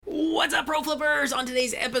What's up, Pro Flippers? On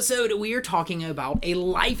today's episode, we are talking about a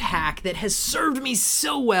life hack that has served me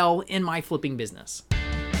so well in my flipping business.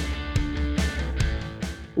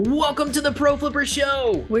 Welcome to the Pro Flipper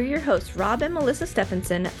Show! We're your hosts, Rob and Melissa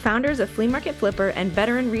Stephenson, founders of Flea Market Flipper and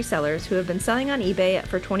veteran resellers who have been selling on eBay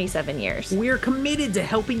for 27 years. We're committed to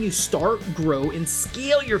helping you start, grow, and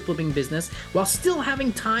scale your flipping business while still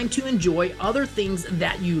having time to enjoy other things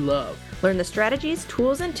that you love. Learn the strategies,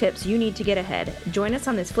 tools, and tips you need to get ahead. Join us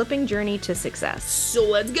on this flipping journey to success. So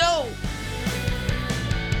let's go!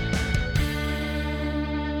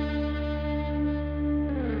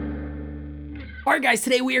 Alright guys,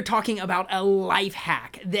 today we are talking about a life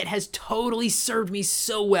hack that has totally served me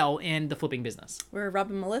so well in the flipping business. We're Rob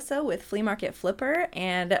and Melissa with Flea Market Flipper,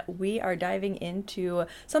 and we are diving into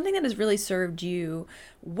something that has really served you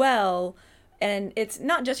well. And it's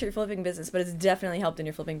not just your flipping business, but it's definitely helped in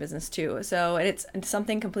your flipping business too. So, and it's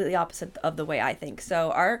something completely opposite of the way I think.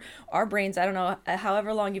 So our brains, I don't know,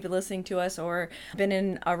 however long you've been listening to us or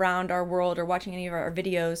been around our world or watching any of our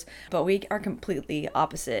videos, but we are completely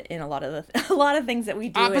opposite in a lot of things that we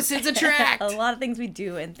do. Opposites attract. A lot of things we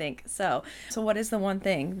do and think. So what is the one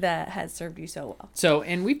thing that has served you so well? So,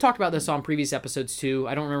 and we've talked about this on previous episodes too.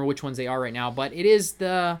 I don't remember which ones they are right now, but it is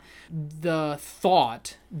the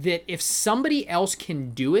thought that if somebody else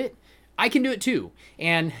can do it, I can do it too.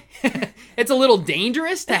 And it's a little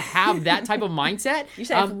dangerous to have that type of mindset. You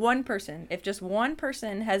said if just one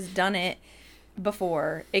person has done it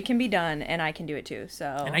before, it can be done and I can do it too. So,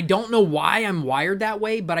 and I don't know why I'm wired that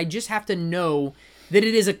way, but I just have to know that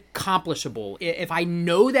it is accomplishable. If I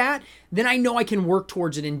know that, then I know I can work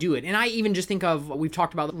towards it and do it. And I even just think of, we've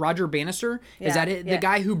talked about Roger Bannister. Is that it? Yeah. The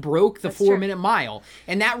guy who broke the 4-minute mile.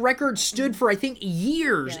 And that record stood for, I think,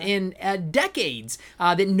 years and decades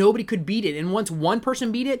that nobody could beat it. And once one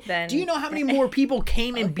person beat it, do you know how many more people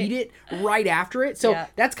came and beat it right after it? So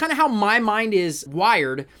that's kind of how my mind is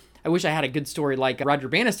wired. I wish I had a good story like Roger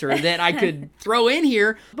Bannister that I could throw in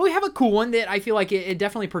here. But we have a cool one that I feel like it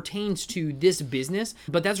definitely pertains to this business.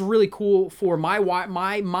 But that's really cool for my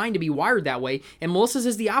mind to be wired that way. And Melissa's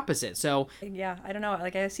is the opposite. So yeah, I don't know.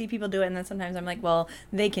 Like I see people do it and then sometimes I'm like, well,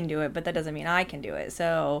 they can do it, but that doesn't mean I can do it.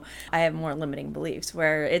 So I have more limiting beliefs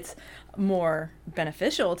where it's more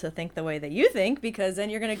beneficial to think the way that you think, because then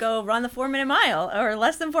you're going to go run the 4-minute mile or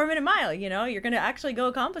less than 4-minute mile. You know, you're going to actually go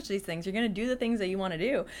accomplish these things. You're going to do the things that you want to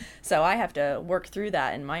do. So I have to work through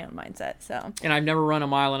that in my own mindset. So, and I've never run a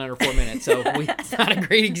mile in under 4 minutes, so it's not a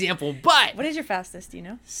great example. But what is your fastest? Do you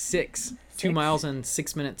know? 6. 2 miles in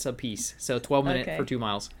 6 minutes a piece. So 12 minutes for 2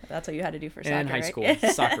 miles. That's what you had to do for soccer, in high school.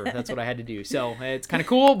 Soccer. That's what I had to do. So it's kind of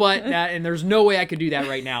cool, but and there's no way I could do that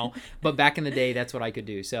right now. But back in the day, that's what I could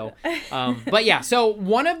do. So, but yeah. So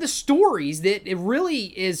one of the stories that it really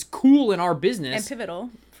is cool in our business and pivotal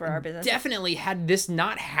for our business. Definitely, had this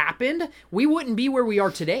not happened, we wouldn't be where we are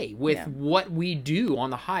today with what we do on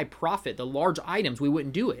the high profit, the large items. We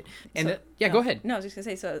wouldn't do it. And go ahead. No, I was just gonna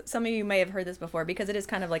say. So some of you may have heard this before because it is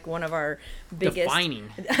kind of like one of our biggest defining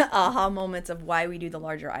aha moments of why we do the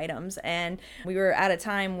larger items. And we were at a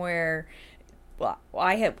time where, well,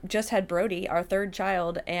 I had just had Brody, our third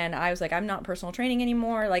child, and I was like, I'm not personal training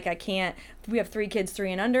anymore. Like, I can't. We have 3 kids,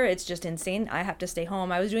 3 and under. It's just insane. I have to stay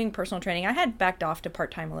home. I was doing personal training. I had backed off to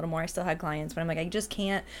part-time a little more. I still had clients, but I'm like, I just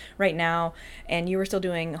can't right now. And you were still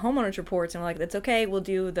doing homeowners reports, and we're like, that's okay. We'll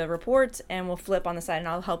do the reports, and we'll flip on the side, and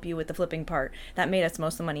I'll help you with the flipping part. That made us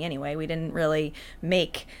most of the money anyway. We didn't really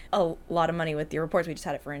make a lot of money with the reports. We just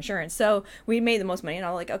had it for insurance. So we made the most money, and I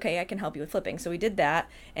was like, okay, I can help you with flipping. So we did that,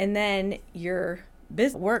 and then your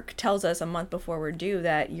business work tells us a month before we're due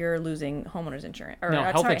that you're losing homeowners insurance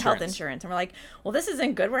health insurance. And we're like, well, this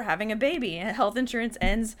isn't good. We're having a baby, and health insurance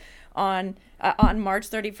ends on March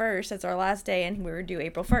 31st. That's our last day, and we were due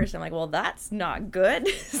April 1st. I'm like, well, that's not good.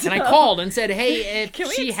 So, and I called and said, hey,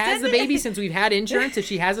 if she has the baby, since we've had insurance, if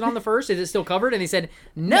she has it on the 1st, is it still covered? And they said,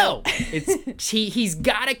 no. He's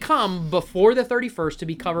got to come before the 31st to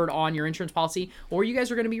be covered on your insurance policy, or you guys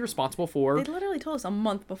are going to be responsible for. They literally told us a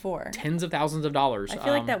month before. Tens of thousands of dollars. I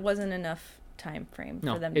feel like that wasn't enough time frame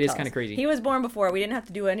for them to it is tell kind us. of crazy. He was born before. We didn't have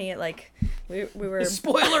to do any, like, we were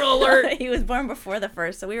spoiler alert. He was born before the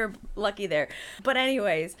 1st, so we were lucky there. But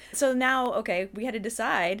anyways, so now, okay, we had to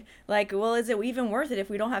decide, like, well, is it even worth it if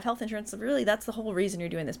we don't have health insurance? So really, that's the whole reason you're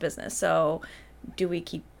doing this business. So do we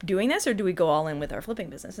keep doing this, or do we go all in with our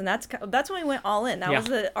flipping business? And that's when we went all in. That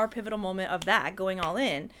was our pivotal moment of that, going all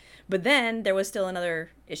in. But then there was still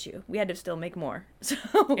another issue. We had to still make more.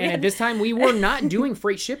 At this time, we were not doing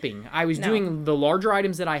freight shipping. I was doing the larger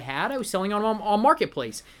items that I had. I was selling on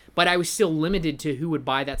Marketplace. but I was still limited to who would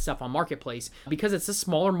buy that stuff on Marketplace because it's a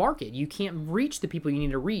smaller market. You can't reach the people you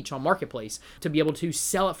need to reach on Marketplace to be able to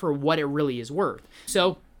sell it for what it really is worth.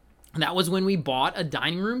 So that was when we bought a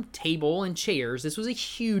dining room table and chairs. This was a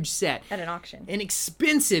huge set. At an auction. An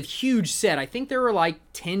expensive, huge set. I think there were like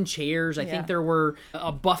 10 chairs. I think there were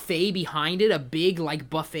a buffet behind it, a big like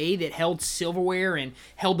buffet that held silverware and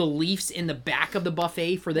held the leaves in the back of the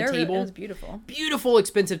buffet for the table. It was beautiful. Beautiful,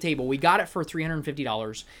 expensive table. We got it for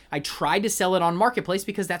 $350. I tried to sell it on Marketplace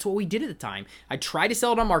because that's what we did at the time. I tried to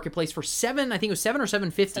sell it on Marketplace for I think it was $7 or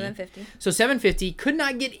 $7.50. $7.50. So $7.50. Could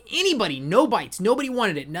not get anybody. No bites. Nobody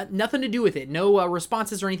wanted it. Nothing to do with it. No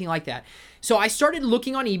responses or anything like that. So I started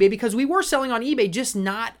looking on eBay because we were selling on eBay, just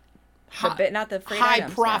not not the freight high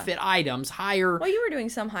items, profit items, higher. Well, you were doing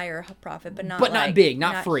some higher profit, but not not big,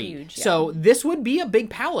 not free. Huge, So this would be a big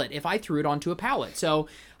pallet if I threw it onto a pallet. So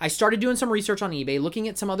I started doing some research on eBay, looking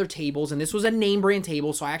at some other tables, and this was a name brand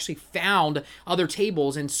table, so I actually found other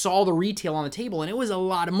tables and saw the retail on the table, and it was a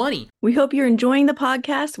lot of money. We hope you're enjoying the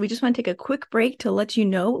podcast. We just want to take a quick break to let you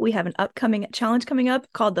know we have an upcoming challenge coming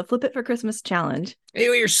up called the Flip It for Christmas Challenge.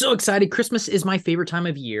 Anyway, you're so excited. Christmas is my favorite time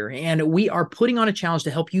of year, and we are putting on a challenge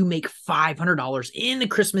to help you make $500 in the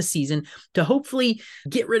Christmas season to hopefully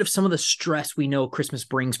get rid of some of the stress we know Christmas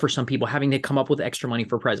brings for some people, having to come up with extra money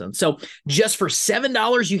for presents. So just for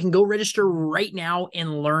 $7, you can go register right now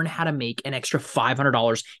and learn how to make an extra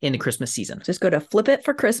 $500 in the Christmas season. Just go to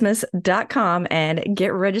flipitforchristmas.com and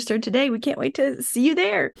get registered today. We can't wait to see you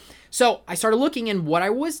there. So I started looking, and what I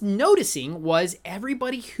was noticing was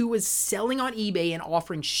everybody who was selling on eBay and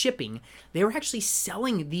offering shipping, they were actually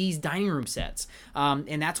selling these dining room sets.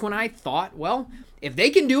 And that's when I thought, well, if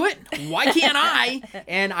they can do it, why can't I?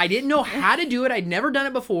 And I didn't know how to do it. I'd never done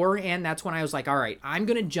it before. And that's when I was like, all right, I'm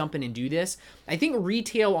going to jump in and do this. I think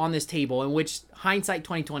retail on this table, in which hindsight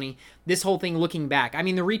 2020, this whole thing looking back, I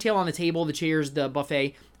mean, the retail on the table, the chairs, the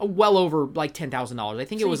buffet, well over like $10,000. I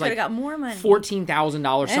think it was like got more money.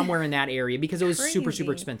 $14,000, somewhere in that area, because it was super,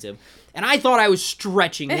 super expensive. And I thought I was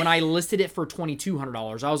stretching when I listed it for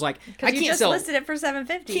 $2,200. I was like, I can't sell. Listed it for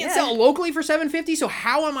 $750. Can't sell it locally for $750. So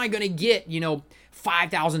how am I going to get,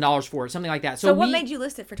 $5,000 for it, something like that. So what made you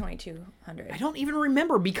list it for $2,200? I don't even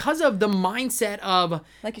remember, because of the mindset of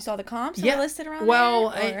like you saw the comps that were listed around.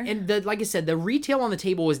 Like I said, the retail on the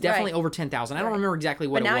table was definitely over 10,000. I don't remember exactly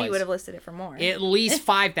what it was. But now you would have listed it for more. At least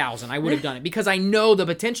 5,000. I would have done it because I know the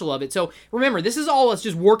potential of it. So remember, this is all us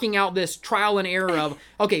just working out this trial and error of,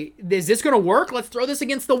 okay, is this going to work? Let's throw this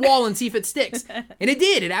against the wall and see if it sticks. And it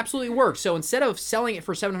did. It absolutely worked. So instead of selling it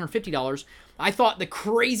for $750, I thought the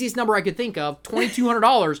craziest number I could think of,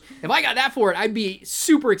 $2,200. If I got that for it, I'd be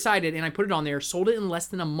super excited. And I put it on there, sold it in less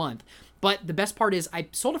than a month. But the best part is I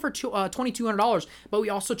sold it for $2,200, but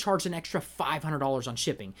we also charged an extra $500 on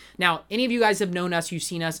shipping. Now, any of you guys have known us, you've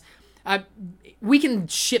seen us. We can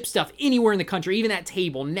ship stuff anywhere in the country, even that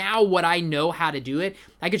table. Now, what I know how to do it,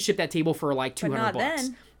 I could ship that table for like $200.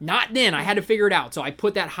 Then. Not then. I had to figure it out. So I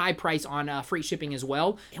put that high price on freight shipping as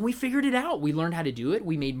well. And we figured it out. We learned how to do it.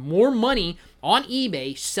 We made more money on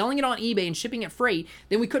eBay, selling it on eBay and shipping it freight,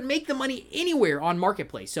 than we could make the money anywhere on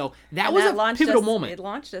Marketplace. So that was a pivotal moment. It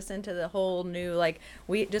launched us into the whole new,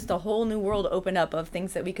 a whole new world opened up of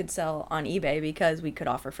things that we could sell on eBay because we could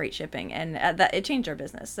offer freight shipping. And that it changed our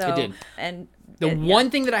business. So it did. And the one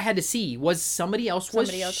thing that I had to see was somebody else was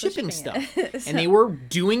shipping stuff. And they were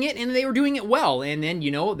doing it, and they were doing it well. And then,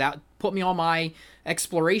 that put me on my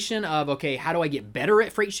exploration of, okay, how do I get better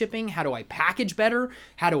at freight shipping? How do I package better?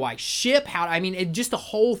 How do I ship? Just the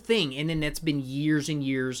whole thing. And then that's been years and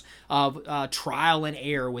years of trial and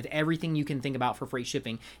error with everything you can think about for freight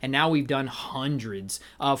shipping. And now we've done hundreds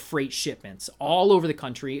of freight shipments all over the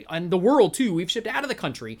country and the world too. We've shipped out of the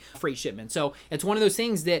country freight shipments. So it's one of those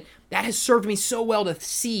things that has served me so well to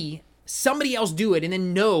see somebody else do it and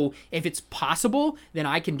then know if it's possible, then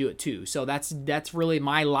I can do it too. So that's really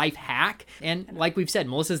my life hack. And like we've said,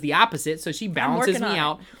 Melissa's the opposite. So she balances me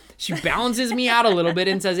out. She balances me out a little bit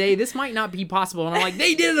and says, hey, this might not be possible. And I'm like,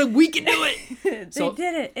 they did it. We can do it. They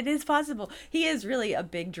did it. It is possible. He is really a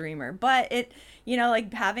big dreamer, but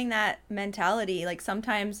having that mentality,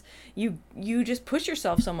 sometimes you just push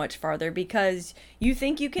yourself so much farther because you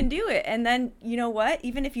think you can do it. And then, you know what?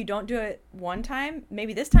 Even if you don't do it one time,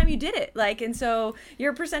 maybe this time you did it. And so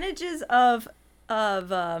your percentages of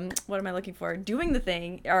of what am I looking for? Doing the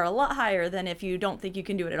thing are a lot higher than if you don't think you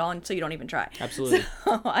can do it at all, and so you don't even try. Absolutely.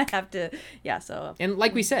 So I have to, so. And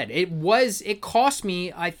like we said, it cost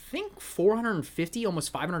me, I think, $450,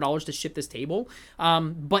 almost $500 to ship this table.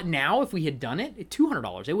 But now, if we had done it,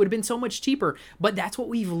 $200, it would have been so much cheaper. But that's what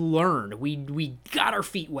we've learned. We got our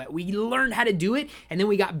feet wet. We learned how to do it, and then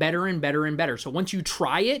we got better and better and better. So once you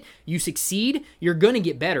try it, you succeed, you're going to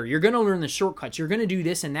get better. You're going to learn the shortcuts. You're going to do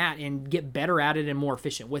this and that and get better at it and more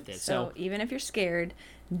efficient with it. So even if you're scared,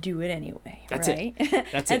 do it anyway. That's right? it.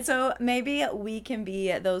 That's and it. so maybe we can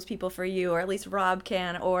be those people for you, or at least Rob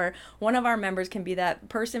can, or one of our members can be that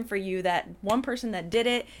person for you, that one person that did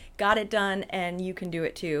it, got it done, and you can do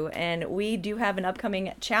it too. And we do have an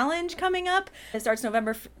upcoming challenge coming up. It starts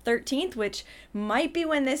November 13th, which might be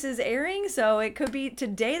when this is airing. So it could be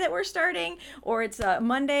today that we're starting, or it's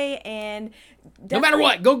Monday. And no matter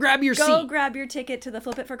what, go grab your seat. Go grab your ticket to the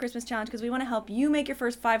Flip It for Christmas challenge, because we want to help you make your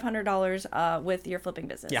first $500 with your flipping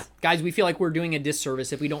business. Yeah, guys, we feel like we're doing a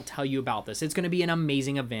disservice if we don't tell you about this. It's going to be an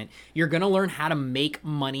amazing event. You're going to learn how to make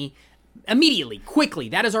money immediately, quickly.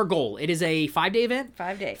 That is our goal. It is a 5-day event.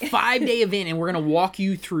 5-day. 5-day event, and we're going to walk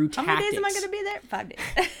you through tactics. How many days am I going to be there? 5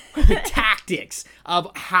 days. Tactics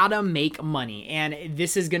of how to make money. And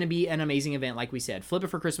this is going to be an amazing event, like we said. Flip It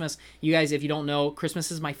for Christmas. You guys, if you don't know,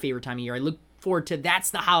 Christmas is my favorite time of year. I look forward to,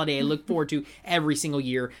 that's the holiday I look forward to every single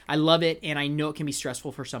year. I love it, and I know it can be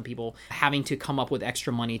stressful for some people having to come up with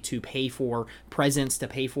extra money to pay for presents, to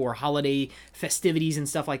pay for holiday festivities and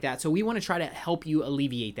stuff like that. So we want to try to help you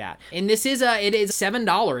alleviate that. And this is it is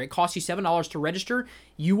 $7. It costs you $7 to register.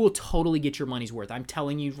 You will totally get your money's worth. I'm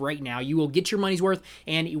telling you right now, you will get your money's worth,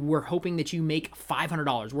 and we're hoping that you make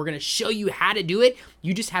 $500. We're going to show you how to do it.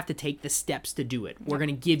 You just have to take the steps to do it. We're going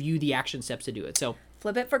to give you the action steps to do it. So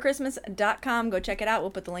flipitforchristmas.com. Go check it out. We'll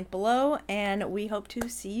put the link below, and we hope to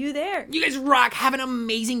see you there. You guys rock. Have an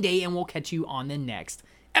amazing day, and we'll catch you on the next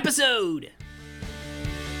episode.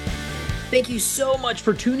 Thank you so much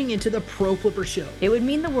for tuning into the Pro Flipper Show. It would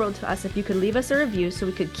mean the world to us if you could leave us a review so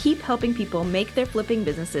we could keep helping people make their flipping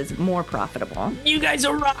businesses more profitable. You guys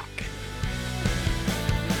are rock.